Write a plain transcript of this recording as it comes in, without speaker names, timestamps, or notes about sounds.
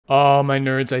Oh, my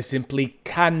nerds, I simply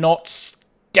cannot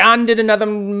stand it another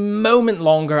moment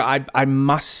longer. I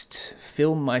must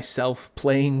film myself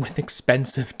playing with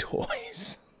expensive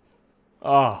toys.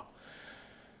 Oh.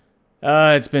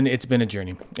 It's been a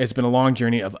journey. It's been a long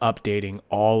journey of updating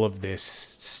all of this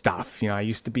stuff. You know, I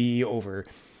used to be over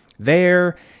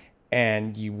there,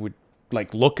 and you would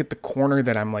like look at the corner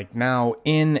that I'm like now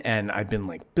in, and I've been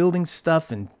like building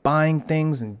stuff and buying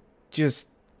things and just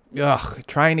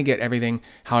trying to get everything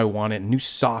how I want it. New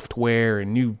software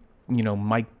and new, you know,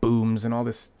 mic booms and all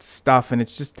this stuff. And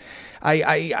it's just,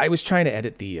 I was trying to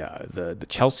edit the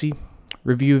Chelsea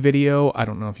review video. I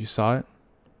don't know if you saw it.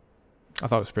 I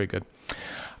thought it was pretty good.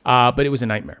 But it was a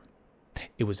nightmare.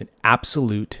 It was an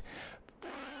absolute,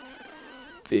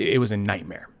 it was a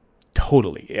nightmare.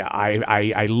 Totally. Yeah,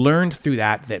 I learned through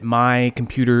that my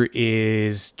computer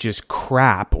is just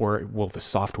crap, or, well, the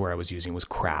software I was using was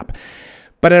crap.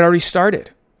 But I'd already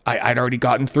started. I'd already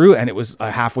gotten through, and it was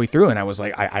halfway through, and I was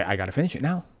like, I got to finish it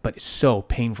now. But it's so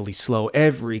painfully slow.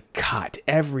 Every cut,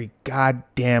 every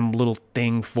goddamn little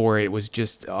thing for it was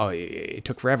just, it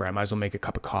took forever. I might as well make a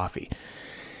cup of coffee.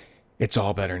 It's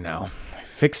all better now. I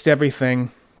fixed everything.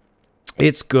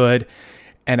 It's good.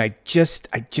 And I just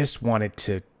wanted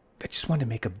to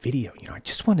make a video. You know, I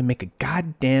just wanted to make a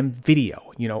goddamn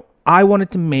video. You know, I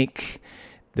wanted to make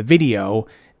the video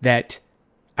that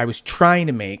I was trying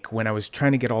to make when I was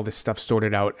trying to get all this stuff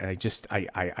sorted out, and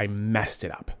I messed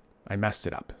it up. I messed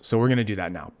it up. So we're going to do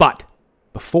that now. But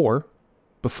before,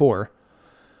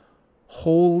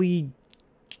 holy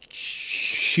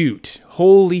shoot,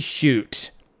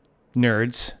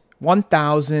 nerds,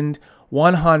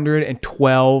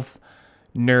 1,112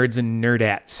 nerds and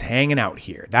nerdettes hanging out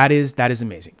here. That is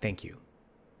amazing. Thank you.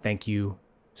 Thank you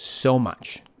so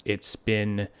much. It's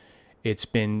been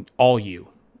all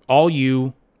you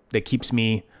that keeps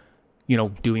me, you know,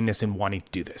 doing this and wanting to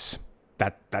do this.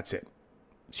 That's it.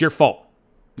 It's your fault.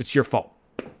 It's your fault.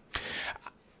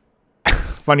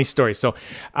 Funny story. So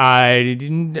I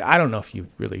don't know if you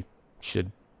really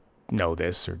should know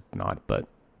this or not, but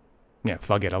yeah,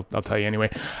 fuck it. I'll tell you anyway.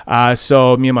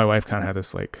 So me and my wife kind of had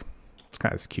this like, it's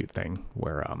kind of this cute thing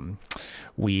where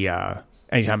we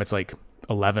anytime it's like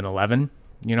 11:11,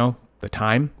 you know, the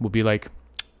time will be like,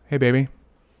 hey baby,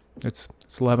 it's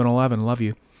 11:11, love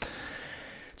you.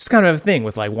 It's kind of a thing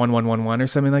with like 1111 or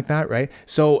something like that, right?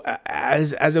 So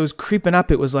as I was creeping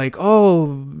up, it was like,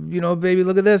 oh, you know, baby,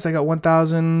 look at this. I got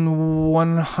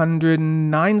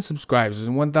 1,109 subscribers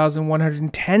and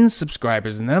 1,110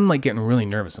 subscribers. And then I'm like getting really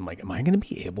nervous. I'm like, am I going to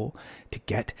be able to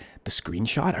get the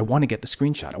screenshot? I want to get the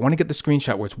screenshot. I want to get the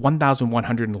screenshot where it's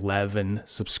 1,111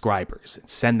 subscribers and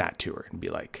send that to her and be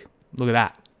like, look at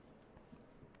that.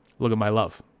 Look at my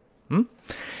love.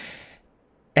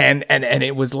 And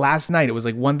it was last night. It was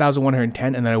like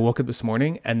 1,110, and then I woke up this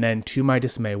morning, and then to my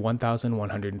dismay,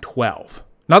 1,112.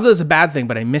 Not that it's a bad thing,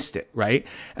 but I missed it, right?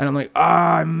 And I'm like,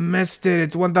 I missed it.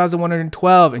 It's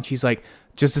 1,112. And she's like,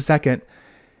 just a second.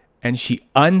 And she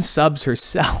unsubs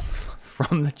herself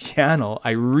from the channel.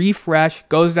 I refresh,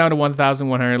 goes down to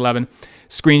 1,111,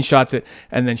 screenshots it,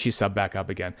 and then she subbed back up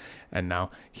again. And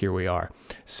now here we are.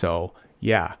 So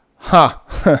yeah.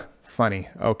 Funny.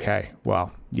 Okay.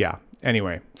 Well, yeah.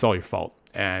 Anyway, it's all your fault,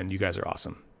 and you guys are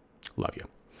awesome. Love you.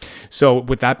 So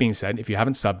with that being said, if you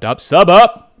haven't subbed up, sub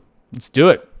up. Let's do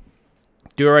it.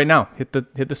 Do it right now. Hit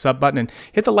the sub button and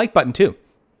hit the like button too.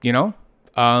 You know,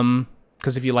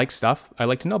 because if you like stuff, I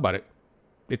like to know about it.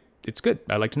 It's good.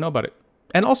 I like to know about it,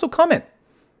 and also comment.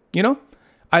 You know,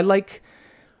 I like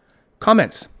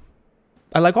comments.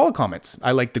 I like all the comments.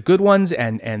 I like the good ones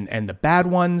and the bad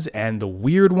ones and the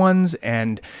weird ones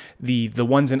and the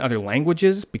ones in other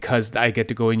languages, because I get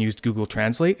to go and use Google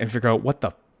Translate and figure out what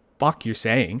the fuck you're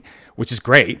saying, which is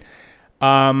great.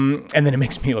 And then it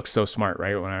makes me look so smart,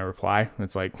 right? When I reply,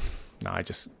 it's like, no, I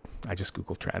just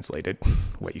Google Translated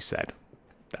what you said.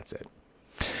 That's it.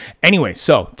 Anyway,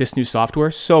 so this new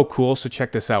software, so cool. So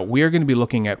check this out. We are going to be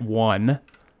looking at one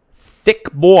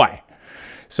thick boy.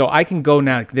 So I can go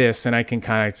now like this, and I can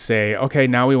kind of say, okay,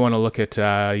 now we want to look at,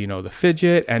 you know, the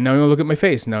fidget, and now we want to look at my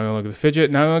face. Now we want to look at the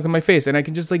fidget, now we look at my face. And I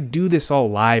can just like do this all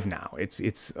live now. It's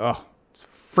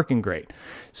freaking great.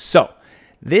 So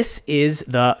this is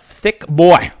the thick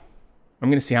boy. I'm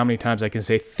going to see how many times I can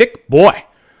say thick boy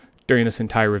during this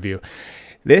entire review.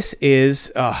 This is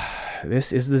the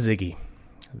Ziggy.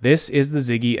 This is the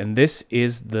Ziggy, and this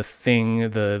is the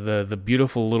thing, the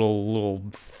beautiful little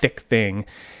thick thing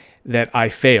that I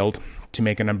failed to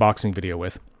make an unboxing video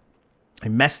with. I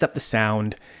messed up the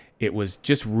sound. It was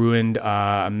just ruined.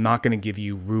 I'm not going to give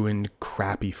you ruined,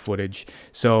 crappy footage.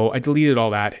 So I deleted all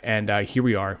that, and here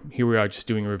we are. Here we are just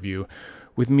doing a review.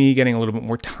 with me getting a little bit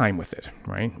more time with it,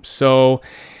 right? So,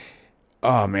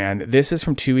 oh man, this is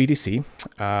from 2EDC.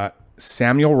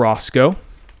 Samuel Rosko.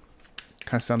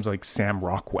 Kind of sounds like Sam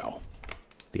Rockwell,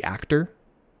 the actor.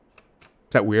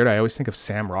 Is that weird? I always think of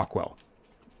Sam Rockwell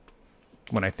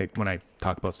when I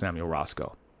talk about Samuel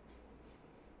Rosko.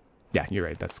 Yeah, you're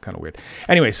right. That's kind of weird.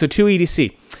 Anyway, so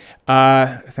 2EDC.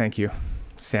 Thank you,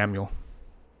 Samuel.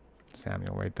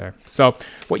 Samuel right there. So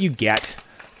what you get,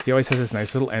 he always has this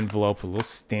nice little envelope, a little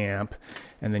stamp,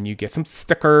 and then you get some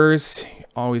stickers. You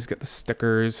always get the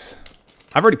stickers.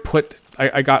 I've already put,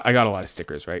 I got a lot of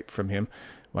stickers, right, from him.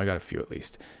 Well, I got a few at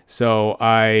least. So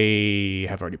I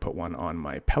have already put one on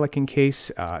my Pelican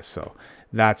case. So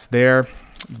that's there.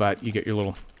 But you get your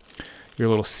little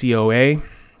COA,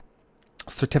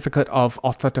 certificate of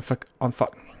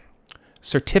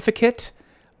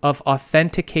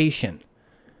authentication.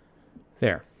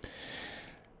 There.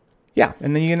 Yeah,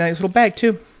 and then you get a nice little bag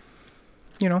too.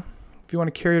 You know, if you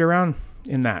want to carry it around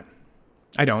in that.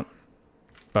 I don't,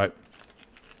 but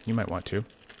you might want to.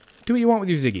 Do what you want with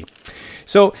your Ziggy.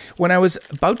 So when I was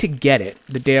about to get it,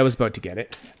 the day I was about to get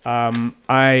it,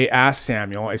 I asked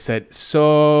Samuel. I said,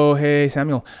 "So hey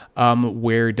Samuel,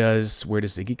 where does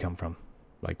Ziggy come from?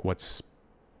 Like what's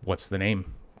the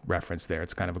name reference there?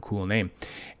 It's kind of a cool name."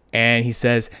 And he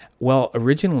says, "Well,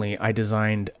 originally I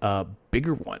designed a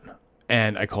bigger one,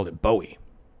 and I called it Bowie.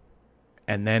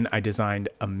 And then I designed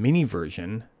a mini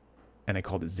version, and I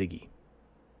called it Ziggy.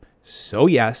 So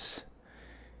yes."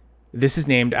 This is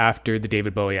named after the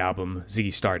David Bowie album,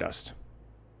 Ziggy Stardust.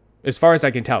 As far as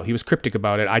I can tell, he was cryptic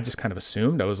about it. I just kind of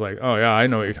assumed. I was like, oh, yeah, I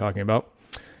know what you're talking about.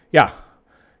 Yeah,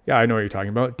 I know what you're talking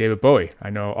about. David Bowie. I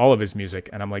know all of his music.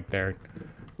 And I'm like there,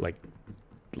 like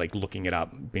looking it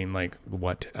up, being like,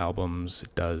 what albums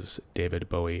does David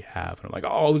Bowie have? And I'm like,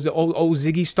 oh,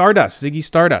 Ziggy Stardust. Ziggy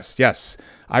Stardust. Yes,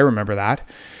 I remember that.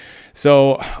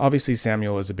 So obviously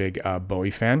Samuel is a big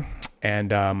Bowie fan,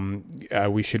 and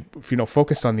we should,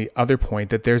 focus on the other point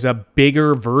that there's a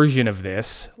bigger version of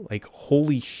this. Like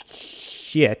holy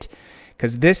shit,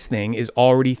 because this thing is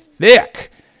already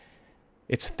thick.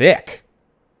 It's thick.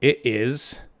 It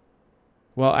is.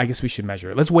 Well, I guess we should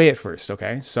measure it. Let's weigh it first,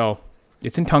 okay? So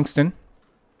it's in tungsten.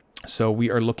 So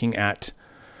we are looking at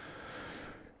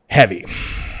heavy.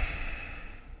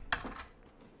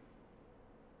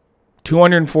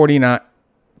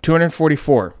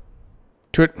 244.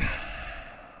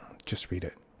 Just read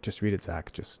it. Just read it,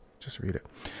 Zach. Just read it.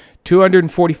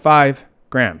 245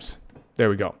 grams. There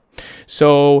we go.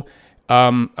 So, I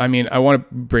want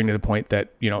to bring to the point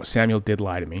that, Samuel did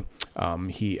lie to me.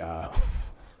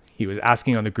 He was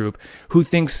asking on the group, who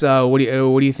thinks, what do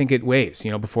you think it weighs,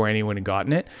 before anyone had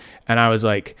gotten it. And I was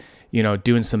like,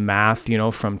 doing some math,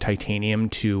 from titanium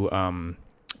to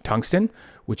tungsten,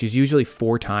 which is usually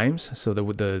 4 times. So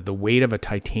the weight of a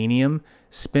titanium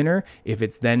spinner, if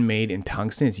it's then made in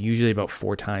tungsten, it's usually about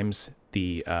 4 times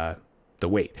the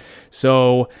weight.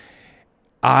 So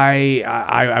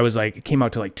I was like, it came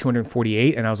out to like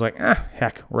 248, and I was like,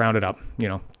 heck, round it up,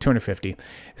 250.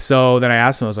 So then I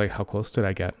asked him, I was like, how close did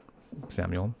I get,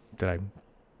 Samuel? Did I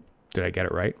get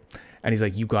it right? And he's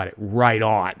like, you got it right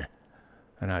on.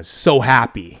 And I was so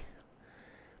happy.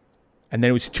 And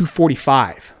then it was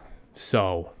 245.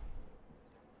 So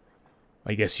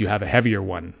I guess you have a heavier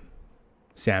one,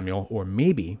 Samuel, or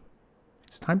maybe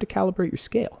it's time to calibrate your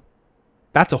scale.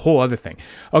 That's a whole other thing.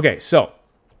 Okay, so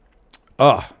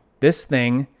this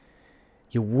thing,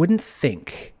 you wouldn't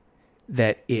think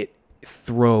that it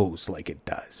throws like it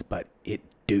does, but it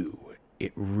do.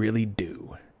 It really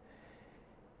do.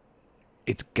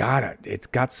 It's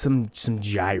got some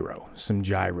gyro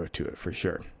to it for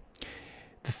sure.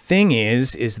 The thing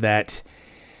is that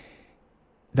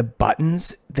the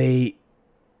buttons, they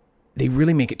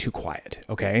really make it too quiet,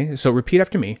 okay? So repeat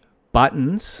after me.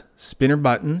 Buttons, spinner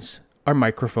buttons, are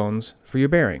microphones for your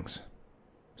bearings.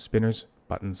 Spinners,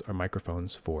 buttons are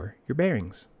microphones for your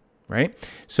bearings, right?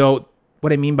 So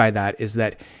what I mean by that is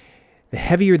that the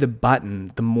heavier the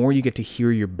button, the more you get to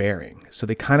hear your bearing. So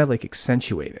they kind of like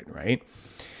accentuate it, right?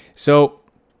 So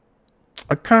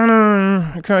I kind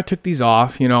of took these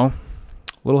off, a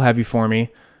little heavy for me,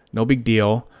 no big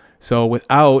deal. So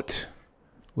without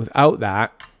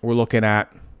that, we're looking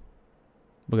at,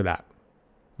 look at that,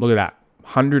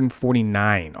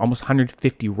 149, almost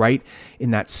 150, right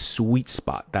in that sweet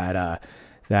spot, that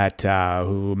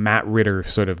Matt Ritter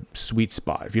sort of sweet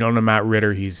spot. If you don't know Matt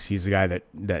Ritter, he's the guy that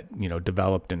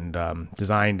developed and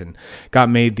designed and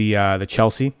made the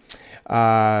Chelsea,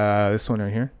 this one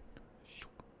right here,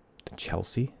 the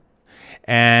Chelsea,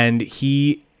 and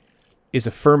he is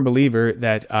a firm believer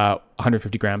that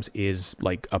 150 grams is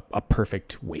like a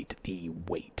perfect weight, the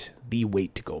weight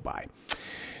to go by.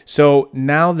 So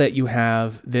now that you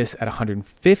have this at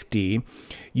 150,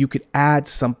 you could add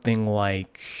something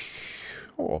like,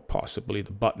 possibly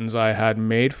the buttons I had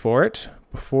made for it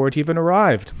before it even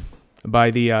arrived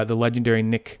by the legendary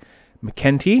Nick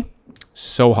McKenty.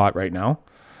 So hot right now,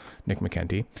 Nick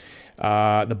McKenty,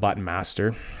 the button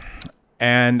master.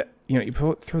 And, you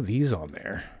throw these on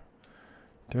there.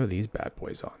 Throw these bad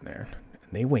boys on there.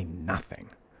 And they weigh nothing,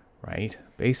 right?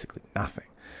 Basically nothing.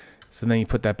 So then you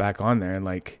put that back on there and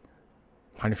like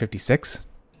 156,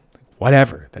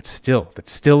 whatever. That's still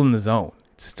in the zone.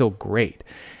 It's still great.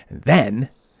 And then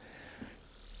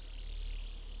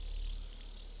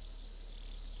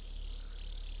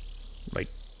like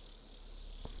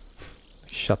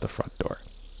shut the front door.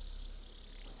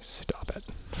 Stop it.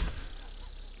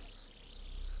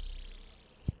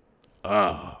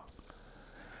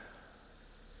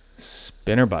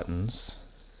 Spinner buttons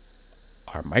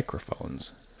are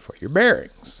microphones for your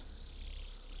bearings.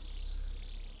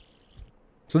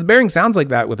 So the bearing sounds like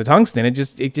that with the tungsten. It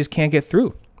just can't get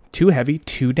through. Too heavy,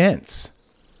 too dense.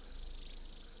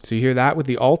 So you hear that with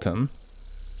the Ultim.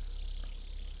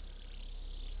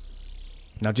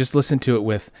 Now just listen to it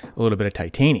with a little bit of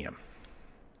titanium.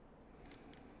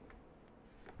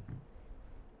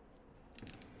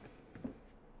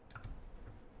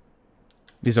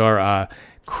 These are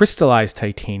crystallized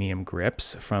titanium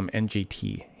grips from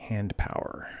NJT Hand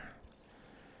Power.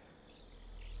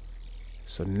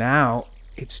 So now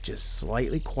it's just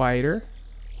slightly quieter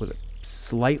with a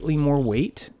slightly more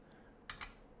weight.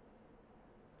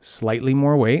 Slightly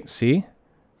more weight, see?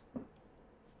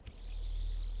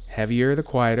 Heavier the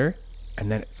quieter. And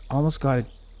then it's almost got a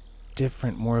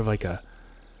different, more of like the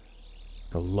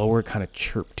lower kind of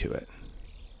chirp to it.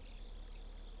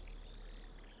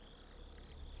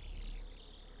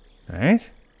 All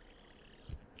right.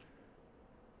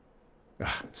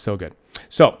 So good.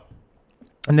 So,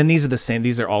 and then these are the same.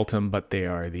 These are Ultim, but they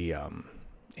are the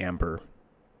amber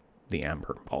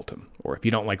Ultim. Or if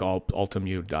you don't like all Ultim,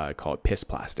 you'd call it piss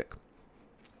plastic.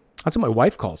 That's what my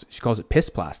wife calls it. She calls it piss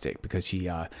plastic because she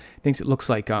thinks it looks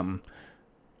like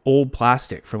old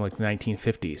plastic from like the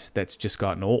 1950s that's just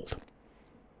gotten old.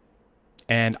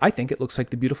 And I think it looks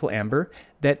like the beautiful amber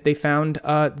that they found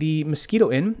the mosquito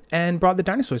in and brought the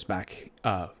dinosaurs back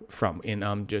from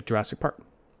in Jurassic Park.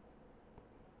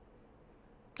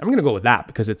 I'm going to go with that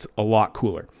because it's a lot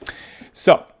cooler.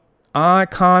 So I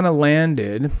kind of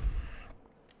landed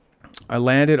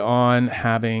on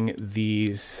having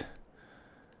these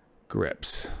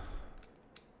grips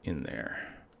in there.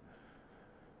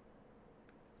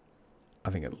 I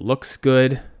think it looks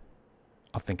good.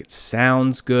 I think it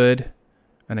sounds good.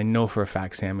 And I know for a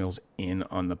fact Samuel's in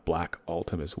on the black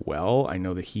Ultim as well. I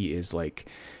know that he is like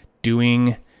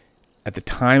doing, at the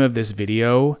time of this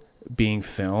video being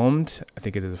filmed, I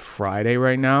think it is a Friday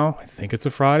right now. I think it's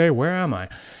a Friday. Where am I?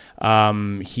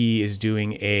 He is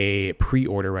doing a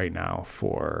pre-order right now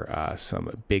for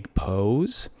some big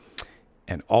pose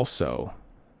and also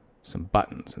some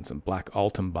buttons and some black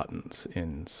Ultim buttons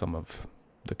in some of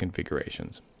the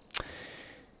configurations.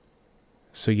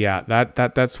 So yeah,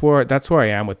 that's where I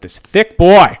am with this thick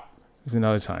boy. There's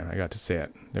another time I got to say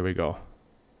it. There we go.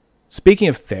 Speaking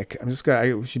of thick, we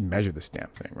should measure this damn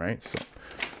thing, right? So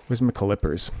where's my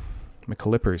calipers? My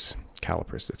calipers.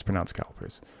 It's pronounced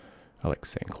calipers. I like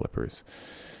saying clippers.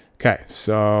 Okay,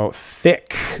 so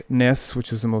thickness,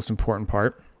 which is the most important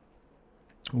part.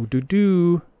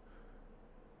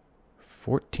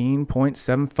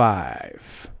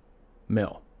 14.75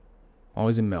 mil.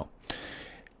 Always in mil.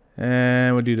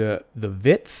 And we'll do the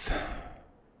width.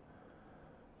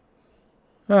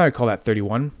 I call that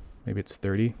 31. Maybe it's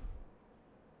 30.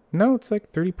 No, it's like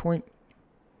 30.8,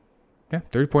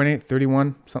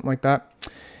 31, something like that.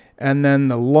 And then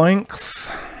the length.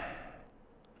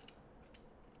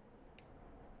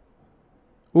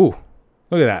 Ooh,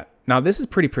 look at that. Now this is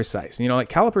pretty precise. You know, like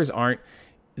calipers aren't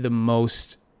the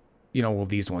most, well,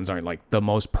 these ones aren't like the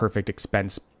most perfect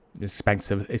expensive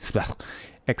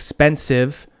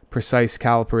precise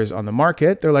calipers on the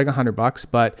market. They're like $100,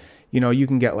 but you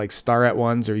can get like starret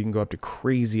ones, or you can go up to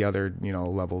crazy other,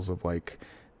 levels of like,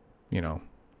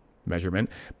 measurement.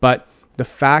 But the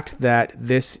fact that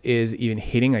this is even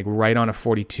hitting like right on a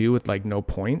 42 with like no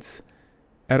points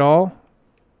at all,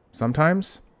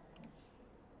 sometimes.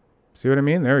 See what I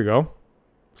mean? There we go.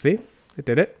 See, it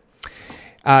did it.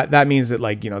 That means that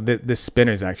like, this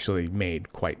spinner is actually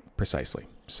made quite precisely.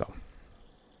 So.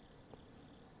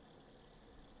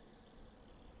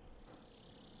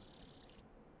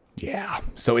 Yeah.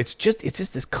 So it's just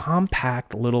this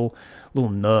compact little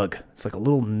nug. It's like a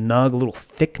little nug, a little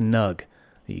thick nug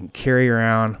that you can carry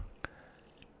around.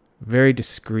 Very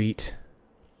discreet.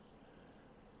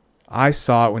 I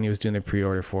saw it when he was doing the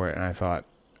pre-order for it, and I thought,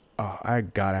 oh, I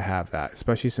gotta have that,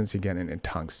 especially since you're getting it in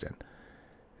tungsten.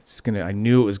 I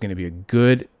knew it was gonna be a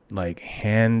good, like,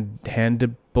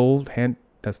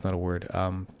 that's not a word.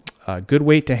 A good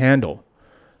weight to handle.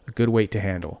 A good weight to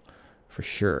handle, for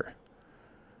sure.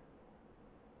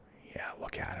 Yeah,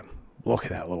 look at him. Look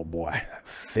at that little boy. That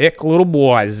thick little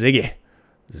boy, Ziggy.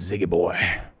 Ziggy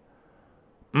boy.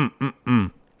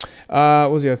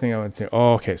 What was the other thing I wanted to?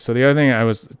 Oh, okay. So the other thing I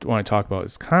want to talk about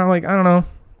is kind of like, I don't know,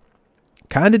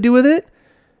 kind of do with it,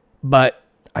 but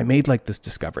I made like this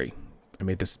discovery. I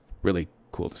made this really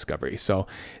cool discovery. So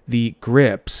the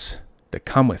grips that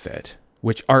come with it,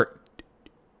 which are,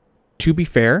 to be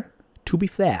fair,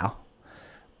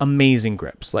 amazing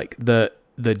grips. Like the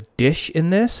dish in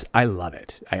this, I love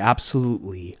it. I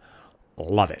absolutely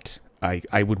love it.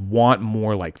 I would want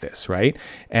more like this, right?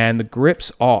 And the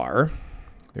grips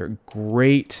they're a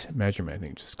great measurement. I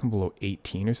think just come below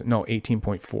 18 or something. No,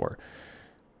 18.4.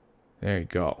 There you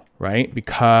go, right?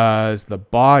 Because the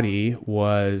body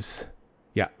was,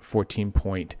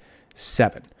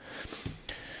 14.7.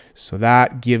 So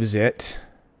that gives it,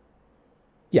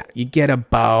 you get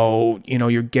about,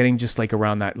 you're getting just like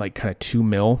around that, like kind of 2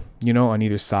 mil, on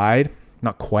either side.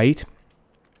 Not quite.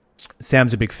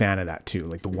 Sam's a big fan of that too,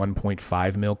 like the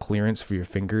 1.5 mil clearance for your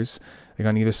fingers, like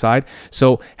on either side.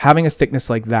 So having a thickness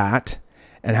like that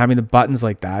and having the buttons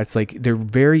like that, it's like they're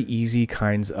very easy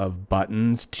kinds of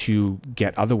buttons to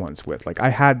get other ones with. Like I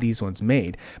had these ones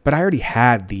made, but I already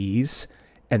had these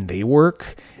and they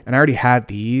work. And I already had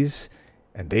these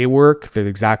and they work. They're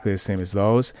exactly the same as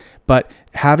those. But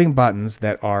having buttons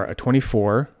that are a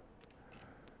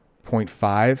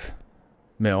 24.5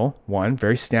 mil, one,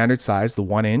 very standard size, the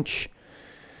 1 inch,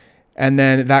 and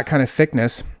then that kind of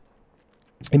thickness,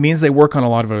 it means they work on a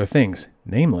lot of other things.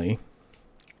 Namely,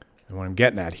 and what I'm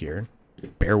getting at here,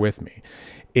 bear with me,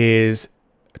 is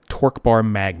a torque bar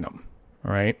magnum.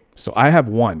 All right. So I have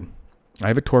one. I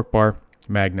have a torque bar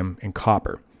magnum in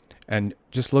copper. And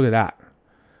just look at that.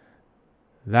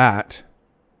 That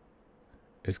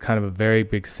is kind of a very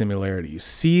big similarity. You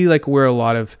see like where a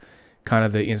lot of kind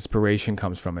of the inspiration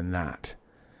comes from in that.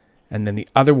 And then the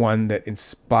other one that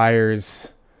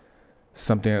inspires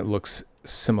something that looks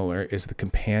similar is the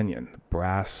companion, the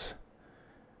brass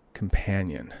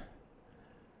companion.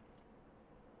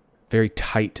 Very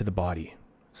tight to the body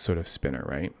sort of spinner,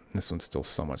 right? This one's still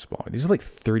so much smaller. These are like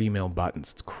 30 mil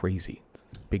buttons. It's crazy. It's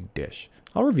a big dish.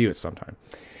 I'll review it sometime.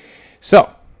 So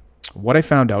what I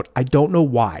found out, I don't know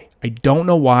why. I don't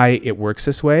know why it works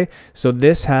this way. So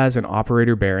this has an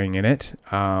operator bearing in it.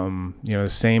 The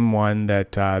same one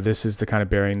that this is the kind of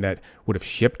bearing that would have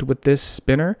shipped with this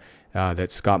spinner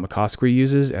that Scott McCoskey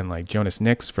uses, and like Jonas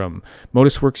Nix from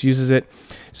Modusworks uses it.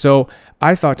 So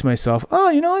I thought to myself,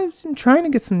 I'm trying to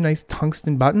get some nice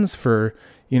tungsten buttons for,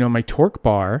 my torque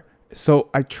bar. So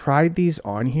I tried these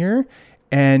on here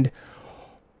and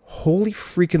holy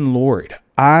freaking Lord,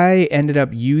 I ended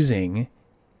up using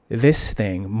this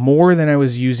thing more than I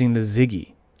was using the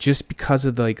Ziggy, just because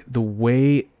of the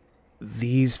way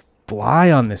these fly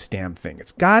on this damn thing.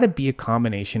 It's got to be a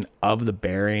combination of the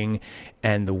bearing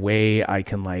and the way I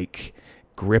can like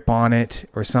grip on it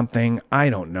or something. I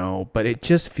don't know, but it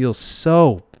just feels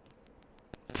so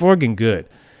friggin' good.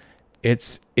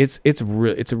 It's a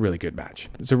really good match.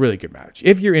 It's a really good match.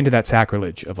 If you're into that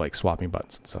sacrilege of like swapping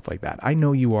buttons and stuff like that. I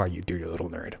know you are, you dirty little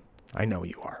nerd. I know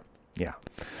you are. Yeah.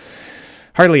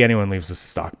 Hardly anyone leaves the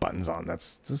stock buttons on.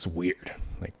 This is weird.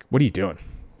 Like, what are you doing?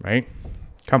 Right?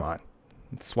 Come on.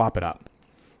 Let's swap it up.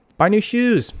 Buy new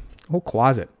shoes. Whole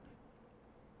closet.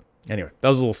 Anyway, that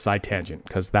was a little side tangent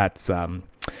because that's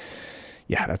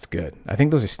that's good. I think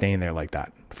those are staying there like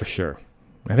that for sure.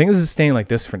 I think this is staying like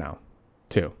this for now,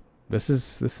 too. This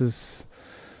is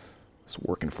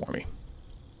working for me.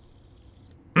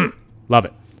 Love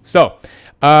it. So,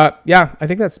 I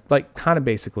think that's like kind of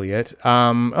basically it.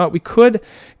 We could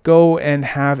go and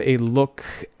have a look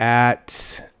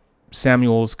at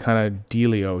Samuel's kind of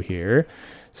dealio here.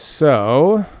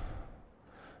 So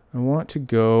I want to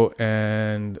go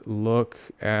and look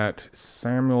at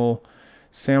Samuel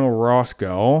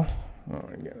Rosko. Oh,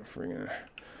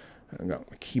 I got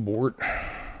my keyboard.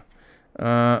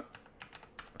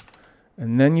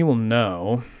 And then you will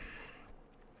know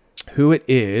who it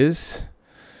is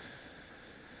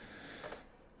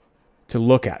to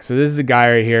look at. So this is the guy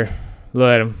right here. Look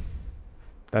at him.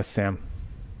 That's Sam.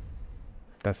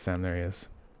 That's Sam. There he is.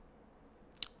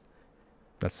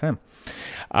 That's him.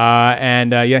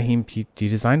 Yeah, he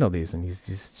designed all these, and he's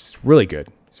just really good.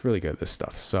 He's really good at this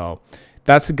stuff. So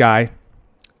that's the guy.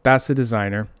 That's the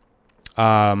designer.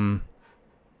 And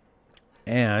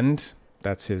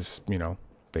that's his,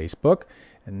 Facebook.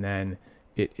 And then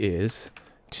it is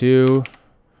TwoEDC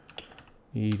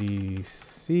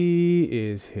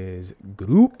is his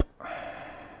group.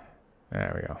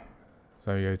 There we go.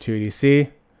 So you go to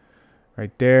TwoEDC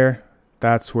right there.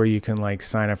 That's where you can like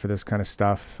sign up for this kind of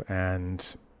stuff.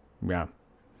 And yeah.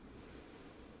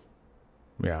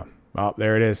 Oh,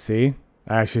 there it is. See,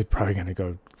 I actually probably going to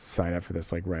go sign up for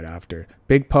this like right after.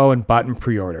 Big Poe and button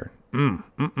pre-order. Yeah,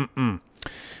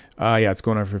 it's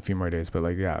going on for a few more days, but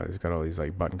like, yeah, it's got all these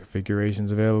like button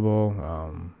configurations available.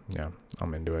 Yeah,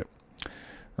 I'm into it.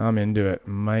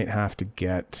 Might have to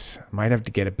get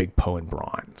a Big Poe in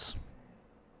bronze.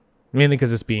 Mainly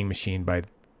because it's being machined by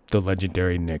the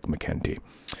legendary Nick McKenty.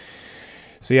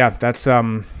 So yeah, that's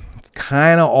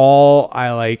kind of all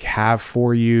I like have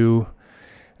for you.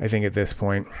 I think at this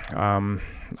point, I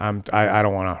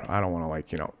don't want to like,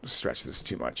 stretch this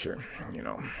too much or,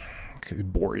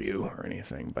 bore you or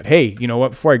anything. But hey, you know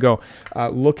what? Before I go,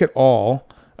 look at all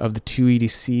of the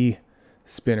TwoEDC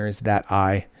spinners that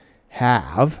I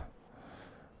have,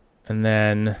 and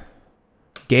then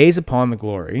gaze upon the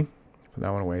glory. Put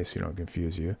that one away so you don't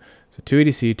confuse you. So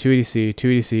TwoEDC, TwoEDC,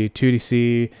 TwoEDC,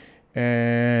 TwoEDC,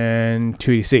 and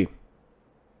TwoEDC.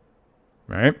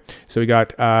 Right. So we got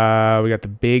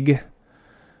the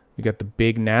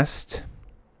big nest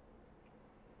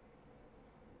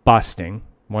busting,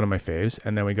 one of my faves,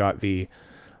 and then we got the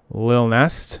Lil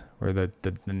Nest, or the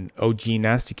OG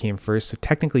Nest. He came first, so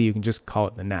technically you can just call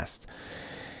it the Nest.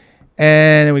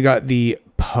 And then we got the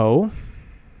Poe,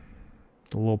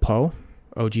 the Lil Poe,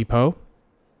 OG Poe,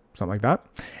 something like that.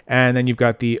 And then you've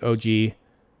got the OG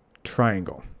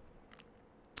Triangle.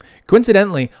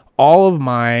 Coincidentally, all of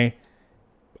my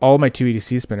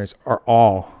TwoEDC spinners are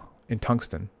all in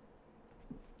tungsten.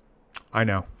 I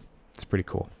know, it's pretty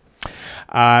cool.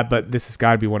 But this has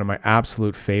got to be one of my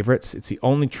absolute favorites. It's the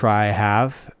only try I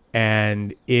have,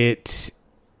 and it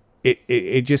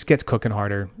just gets cooking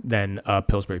harder than a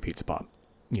Pillsbury Pizza Pop.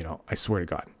 I swear to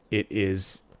God,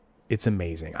 it's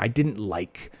amazing. I didn't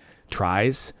like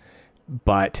tries,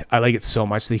 but I like it so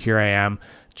much that here I am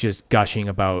just gushing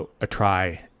about a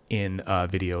try in a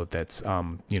video that's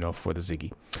for the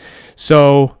Ziggy.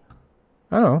 So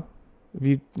I don't know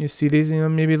if you see these,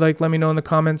 maybe like let me know in the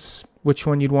comments which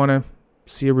one you'd want to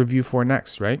see a review for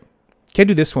next, right? Can't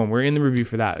do this one, we're in the review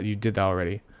for that. You did that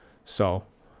already. So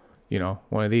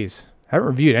one of these. I haven't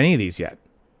reviewed any of these yet,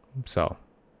 so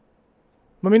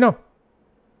let me know.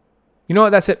 You know what,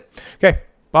 that's it. Okay,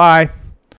 bye.